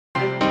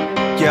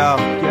Yo,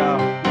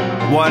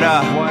 what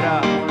up?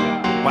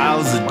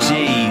 Wowza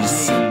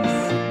G's.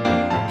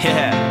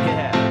 Yeah.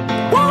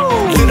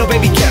 Woo! Little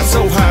baby cat,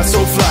 so high,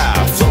 so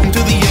fly, floating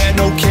through the air,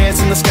 no cares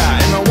in the sky.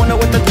 And I wonder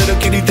what the little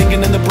kitty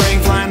thinking in the brain,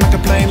 flying like a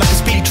plane, like a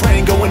speed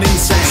train, going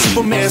insane.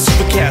 Superman,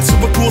 super cat,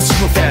 super cool,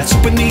 super fast,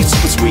 super neat,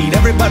 super sweet.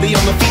 Everybody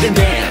on the feet and